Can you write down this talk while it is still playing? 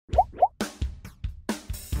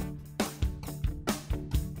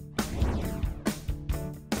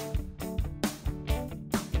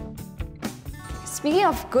Speaking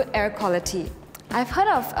of good air quality, I've heard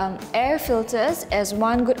of air filters as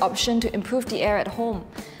one good option to improve the air at home.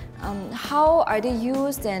 How are they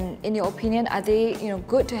used, and in your opinion, are they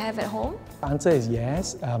good to have at home? The answer is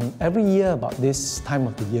yes. Every year about this time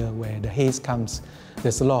of the year where the haze comes,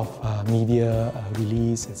 there's a lot of media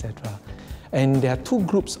release, etc. And there are two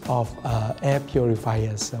groups of air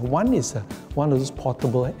purifiers. One is one of those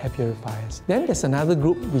portable air purifiers. Then there's another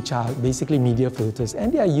group which are basically media filters,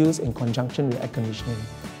 and they are used in conjunction with air conditioning.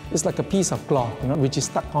 It's like a piece of cloth, which is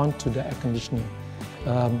stuck onto the air conditioning.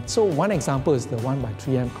 So one example is the one by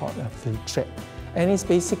 3M called Filtrete. And it's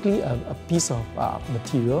basically a piece of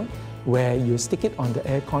material where you stick it on the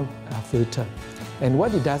aircon filter. And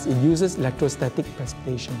what it does, it uses electrostatic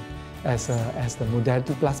precipitation as the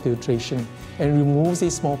modality plus filtration, and removes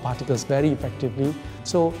these small particles very effectively.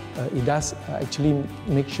 So it does actually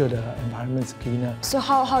make sure the environment is cleaner. So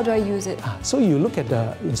how do I use it? So you look at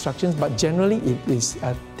the instructions, but generally it is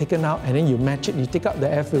taken out and then you match it. You take out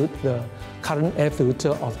the current air filter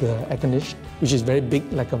of the air conditioner, which is very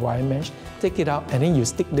big, like a wire mesh. Take it out and then you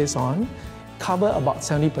stick this on, cover about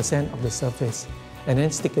 70% of the surface, and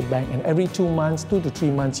then stick it back. And every 2 to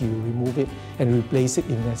 3 months, you remove it and replace it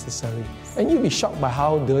if necessary. And you'll be shocked by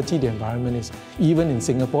how dirty the environment is, even in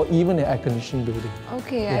Singapore, even in an air-conditioned building.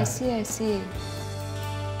 Okay, yeah. I see.